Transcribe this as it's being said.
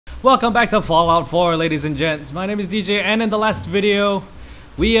Welcome back to Fallout 4, ladies and gents. My name is DJ, and in the last video,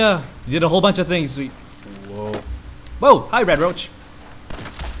 we did a whole bunch of things. Whoa! Hi, Red Roach.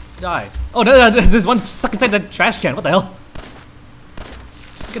 Die. Oh no! There's one stuck inside the trash can. What the hell?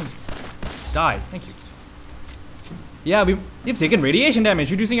 You can die. Thank you. Yeah, you've taken radiation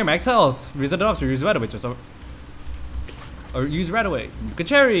damage, reducing your max health. Visit the doctor. Use Radaway or use Radaway.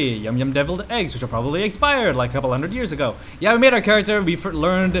 Cherry. Yum yum deviled eggs, which are probably expired like a couple hundred years ago. Yeah, we made our character. We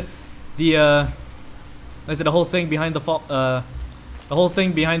learned the the whole thing behind the Fallout.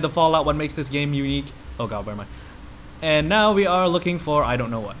 What makes this game unique? Oh god, where am I? And now we are looking for I don't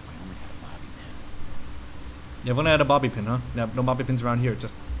know what. Yeah, I've only had a bobby pin, huh? Yeah, no bobby pins around here.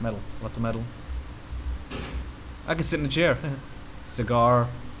 Just metal. Lots of metal. I can sit in a chair. Cigar.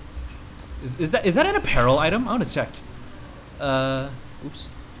 Is that an apparel item? I want to check. Oops.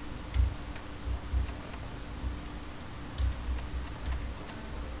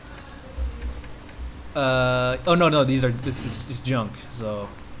 Oh no, these are it's junk. So,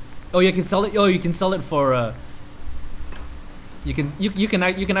 oh, you can sell it. Oh, you can sell it for. You can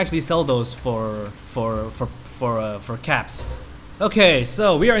actually sell those for caps. Okay,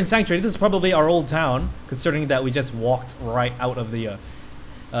 so we are in Sanctuary. This is probably our old town, considering that we just walked right out of the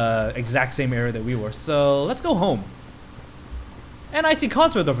exact same area that we were. So let's go home. And I see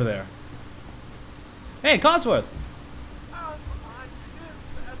Codsworth over there. Hey, Codsworth. As I live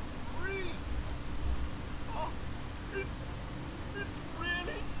and breathe. Oh, it's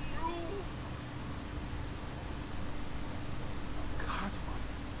really you. Codsworth.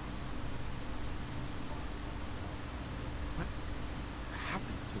 What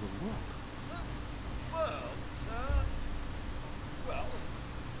happened to the world? Well, sir. Well,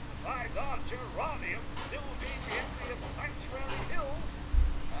 besides our geranium still being the envy of Sanctuary Hills,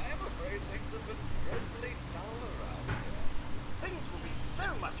 I am afraid things have been dreadfully dull around here. Things will be so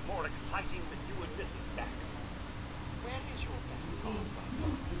much more exciting with you and Mrs. Beck. Where is your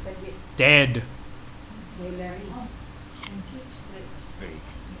Beck? Dead. They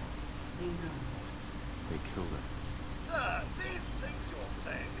killed her. Sir, these things you're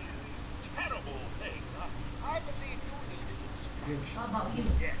saying, these terrible things, I believe you need a distraction. How about you?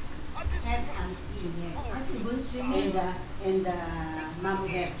 Yes, a Have distraction. and eating it. Aren't you going swimming? And mom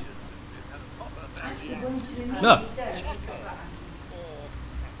there. Aren't you going swimming No. later?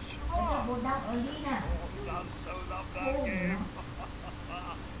 Go down early na. Does so love that game.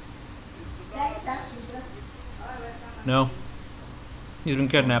 Thanks, Susan. No. He's been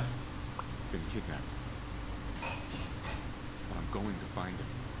kidnapped. Been kidnapped. But I'm going to find him.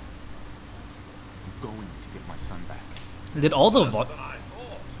 I'm going to get my son back. Did all the Than I thought.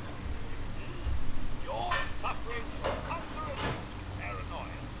 You're suffering from hunger and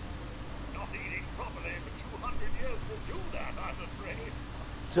paranoia. Not eating properly for 200 years will do that, I'm afraid.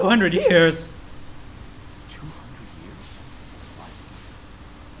 200 years. 200 years? What?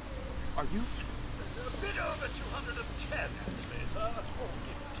 Are you? A bit over 210, actually, sir. Or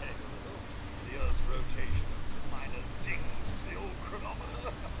give or take a little. The Earth's rotation and some minor dings to the old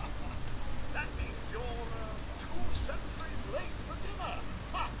chronometer. That means you're 2 centuries late for dinner.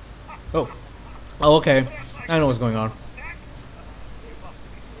 Oh, okay. I know what's going on. Snack? We must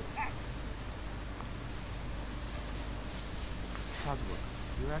be happy. Codsworth,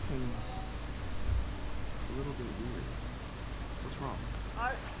 you're acting a little bit weird. What's wrong?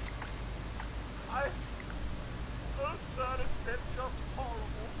 Oh, sir, it's been just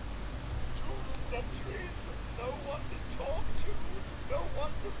horrible. 2 centuries with no one to talk to, no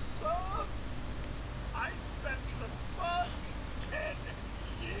one to serve. I spent the first 10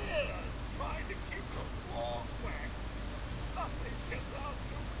 years trying to keep the floors waxed. Nothing gets out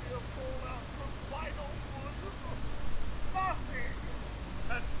nuclear fallout from vinyl wood. Nothing.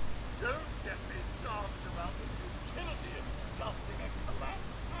 And don't get me started about the futility of dusting a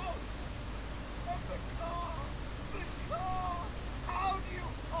collapsed house. And the car. How do you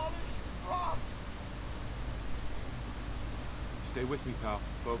polish rust? Stay with me, pal.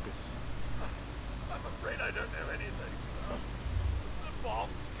 Focus. I'm afraid I don't know anything, sir. The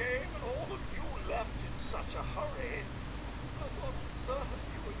bombs came and all of you left in such a hurry. I thought for certain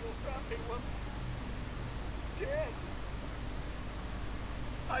you and your family were dead.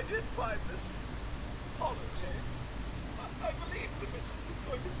 I did find this holotape. I believe the message was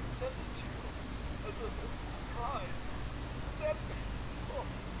going to be sent to you as a surprise. Then,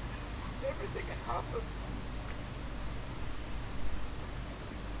 everything happened.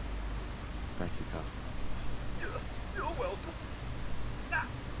 Thank you, Codsworth. You're welcome. Now,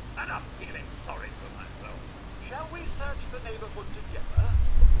 enough feeling sorry for myself. Shall we search the neighborhood together?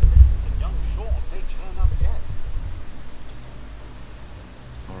 Mrs. and young Sean may turn up dead.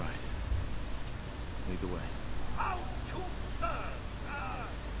 All right. the way. How to serve, sir.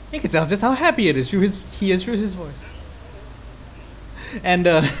 You can tell just how happy it is through his voice. And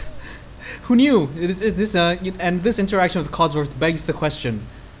who knew? And this interaction with Codsworth begs the question: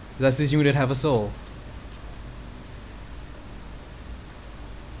 does this unit have a soul?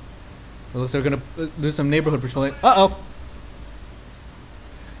 It looks like we're gonna do some neighborhood patrolling. Uh oh.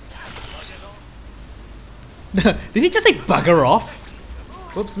 Did he just say bugger off?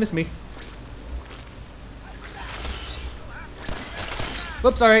 Whoops, missed me.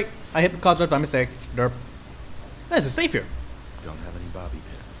 Whoops, sorry. I hit Codsworth by mistake. Derp. There's a safe here. Don't have any bobby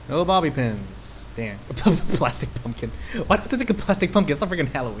pins. No bobby pins. Damn. Plastic pumpkin. Why don't I take a plastic pumpkin? It's not freaking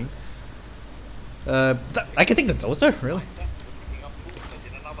Halloween. I can take the toaster? Really? My senses are picking up movement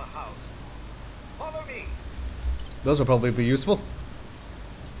in another house. Follow me. Those will probably be useful.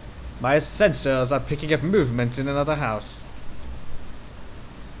 My sensors are picking up movement in another house.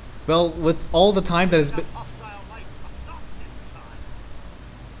 Well, with all the time that has been... Hostile lights are not this time.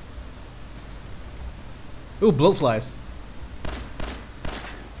 Ooh, blowflies.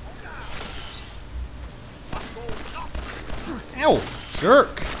 Ow!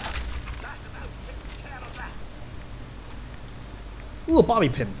 Jerk! That about takes care of that. Ooh, a bobby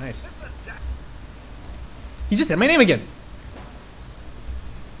pin. Nice. Mr. Jack. He just said my name again.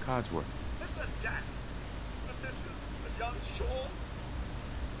 Codsworth. Mr. Jack. And Mrs. and young Shaw.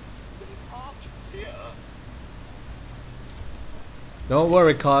 They aren't here. Don't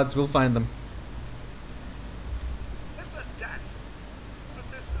worry, Cods. We'll find them. Mr. Jack. And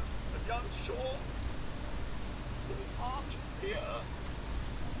Mrs. and young Shaw. They aren't here.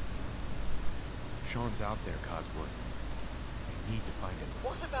 Sean's out there, Codsworth. I need to find him.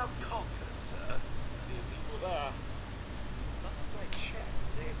 What about Concord, sir? The people there. Last I checked,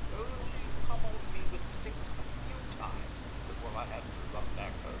 they've only pummeled me with sticks a few times before I had to run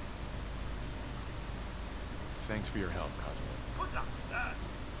back home. Thanks for your help, Codsworth. Good luck, sir.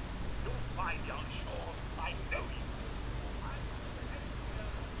 You'll find young Shaw. I know you will. I'm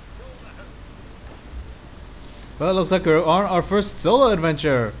you'll know. Well, it looks like we're on our first solo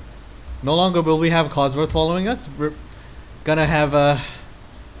adventure. No longer will we have Codsworth following us. We're gonna have a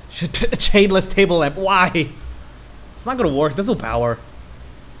chainless table lamp. Why? It's not gonna work. There's no power.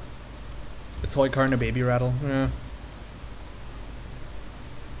 A toy car and a baby rattle. Yeah.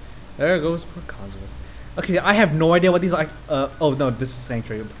 There goes poor Codsworth. Okay, I have no idea what these are. Oh no, this is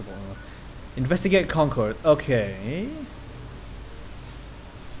Sanctuary. Investigate Concord. Okay.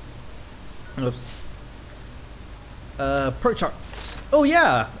 Oops. Perk charts. Oh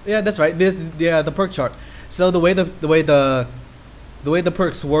yeah, that's right. This the perk chart. So the way the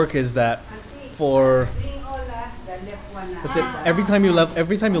perks work is that for that's it. Every time you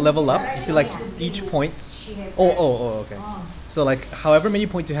level up, you see like each point. Oh okay. So like however many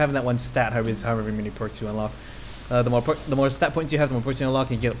points you have in that one stat, however many perks you unlock. The more stat points you have, the more perks you unlock,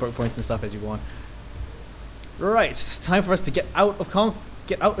 and you get perk points and stuff as you go on. Right, it's time for us to get out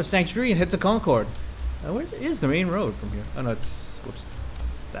of Sanctuary and head to Concord. Where is the main road from here? Oh no, it's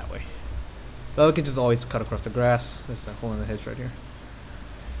that way. Well, we can just always cut across the grass. There's a hole in the hedge right here.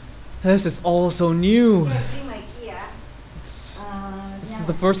 This is all so new. This is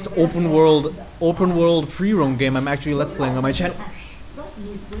the first open world free roam game I'm actually let's playing on my channel.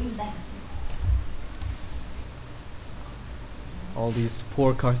 All these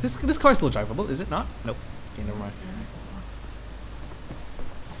poor cars. This car is still drivable, is it not? Nope. Okay, never mind.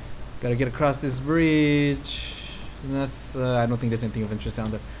 Gotta get across this bridge. And that's I don't think there's anything of interest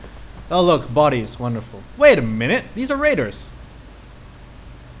down there. Oh look, bodies, wonderful. Wait a minute, these are raiders.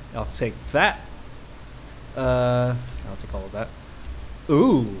 I'll take that. I'll take all of that.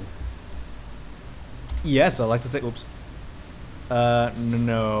 Ooh. Yes, I like to take. Oops.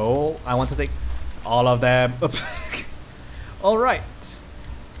 No, I want to take all of them. All right.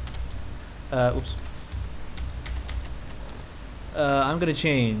 Oops. I'm gonna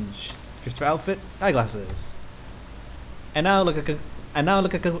change drifter outfit, eyeglasses, and now look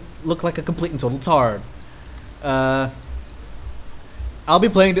like a complete and total tard. I'll be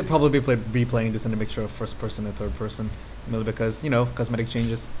playing be playing this in a mixture of first person and third person, mainly because cosmetic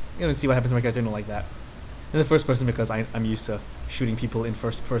changes. You know, see what happens to my character, like that. In the first person because I'm used to shooting people in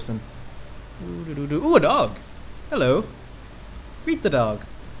first person. Ooh, a dog. Hello. Greet the dog.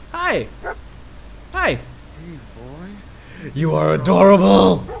 Hi. Hi. Hey, boy. You are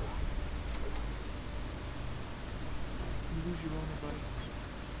adorable.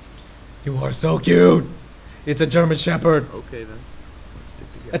 You are so cute. It's a German Shepherd. Okay then. Let's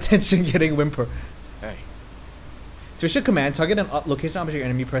stick together. Attention, getting whimper. Hey, To issue a command, target an location opposite your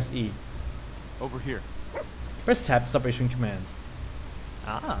enemy, press E. over here. Press tab to stop issuing commands.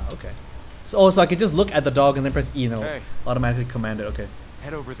 Ah, okay. So I can just look at the dog and then press E and it'll Hey. automatically command it. Okay.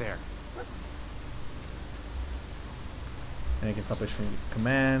 Head over there. And I can stop issuing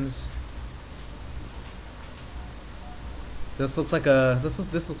commands. This looks like a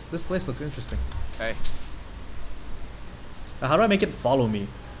this place looks interesting. Hey. How do I make it follow me?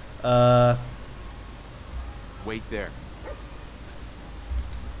 Wait there.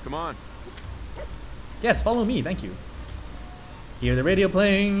 Come on. Yes, follow me. Thank you. Hear the radio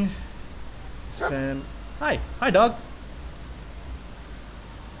playing. This fan. Hi, dog.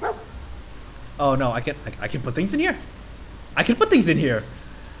 Oh no, I can put things in here. I can put things in here.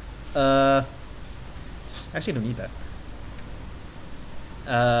 Actually, I don't need that.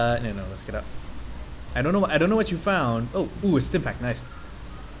 No, let's get up. I don't know what you found. Oh, ooh, a stim pack, nice.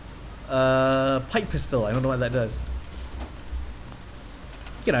 Pipe pistol. I don't know what that does.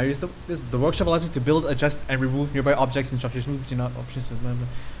 You know, the workshop allows you to build, adjust, and remove nearby objects and structures. Move to not options.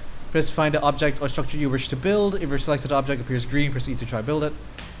 Press find the object or structure you wish to build. If your selected object appears green, proceed to try build it.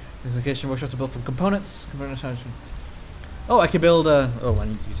 This location workshop to build from components. Oh, I can build. Oh, I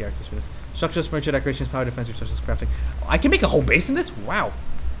need to use the arcades for this. Structures, furniture, decorations, power defense, resources, crafting. Oh, I can make a whole base in this. Wow.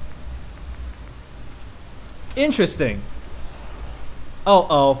 Interesting.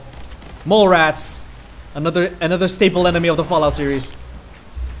 Oh, mole rats. Another staple enemy of the Fallout series.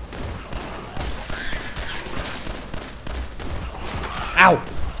 Ow!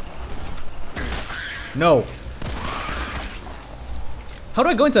 No. How do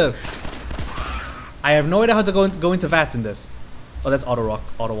I go into? I have no idea how to go into VATS in this. Oh, that's auto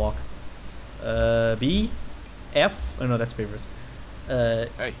walk. B, F. Oh no, that's favorites.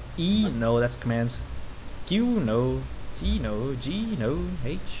 Hey. E, no, that's commands. Q, no. T, no. G, no.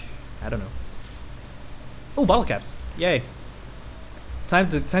 H, I don't know. Oh, bottle caps! Yay! Time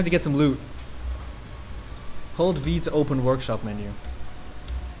to get some loot. Hold V to open workshop menu.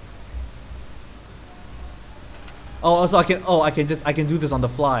 Oh, also I can do this on the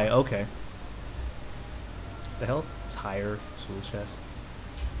fly. Okay. The hell? Tire, tool chest.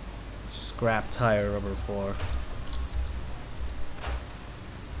 Scrap tire rubber floor.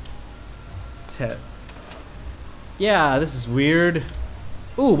 Yeah, this is weird.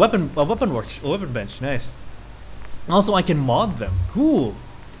 Ooh, weapon bench, nice. Also, I can mod them. Cool.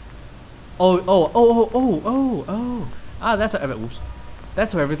 Oh. Ah, that's how. Oops.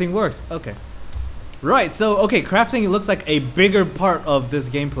 That's how everything works. Okay. Right. So, okay, crafting looks like a bigger part of this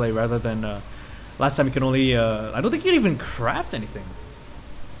gameplay rather than last time. You can only. I don't think you can even craft anything.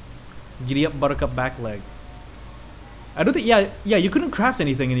 Giddy up, buttercup, back leg. I don't think. Yeah. You couldn't craft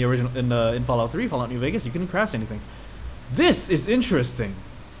anything in the original in Fallout 3, Fallout New Vegas. You couldn't craft anything. This is interesting.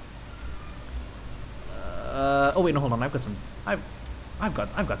 Oh wait, no, hold on. I've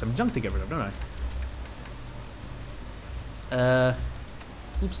got some junk to get rid of, don't I?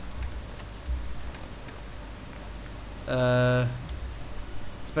 Oops.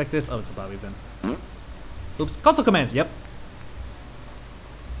 Inspect this. Oh, it's a Bobby bin. Oops. Console commands. Yep.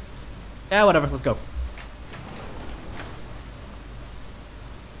 Yeah, whatever. Let's go.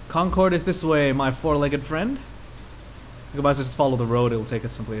 Concord is this way, my four-legged friend. We can just follow the road. It'll take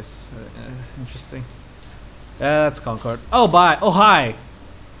us someplace interesting. Yeah, that's Concord. Oh, bye. Oh, hi.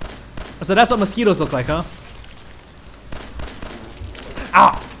 So that's what mosquitoes look like, huh?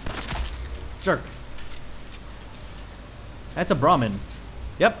 Ah! Jerk. That's a Brahmin.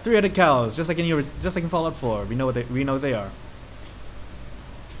 Yep, 3-headed cows, just like in Fallout 4. We know what they are.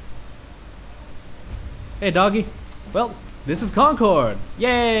 Hey, doggy. Well, this is Concord.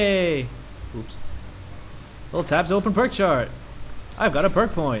 Yay! Oops. Little tabs to open perk chart. I've got a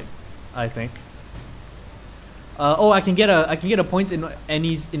perk point, I think. Oh, I can get a point in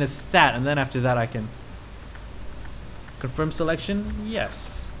a stat, and then after that I can confirm selection.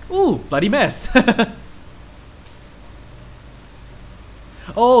 Yes. Ooh, bloody mess.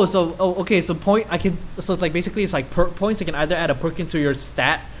 Okay. So So it's like basically it's like perk points. You can either add a perk into your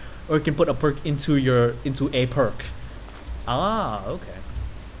stat, or you can put a perk into a perk. Ah, okay.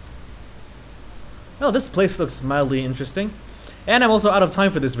 Well, this place looks mildly interesting, and I'm also out of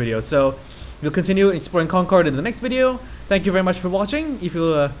time for this video, so we'll continue exploring Concord in the next video. Thank you very much for watching. If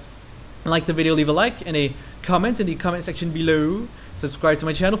you like the video, leave a like and a comment in the comment section below. Subscribe to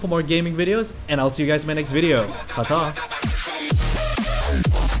my channel for more gaming videos, and I'll see you guys in my next video. Ta-ta.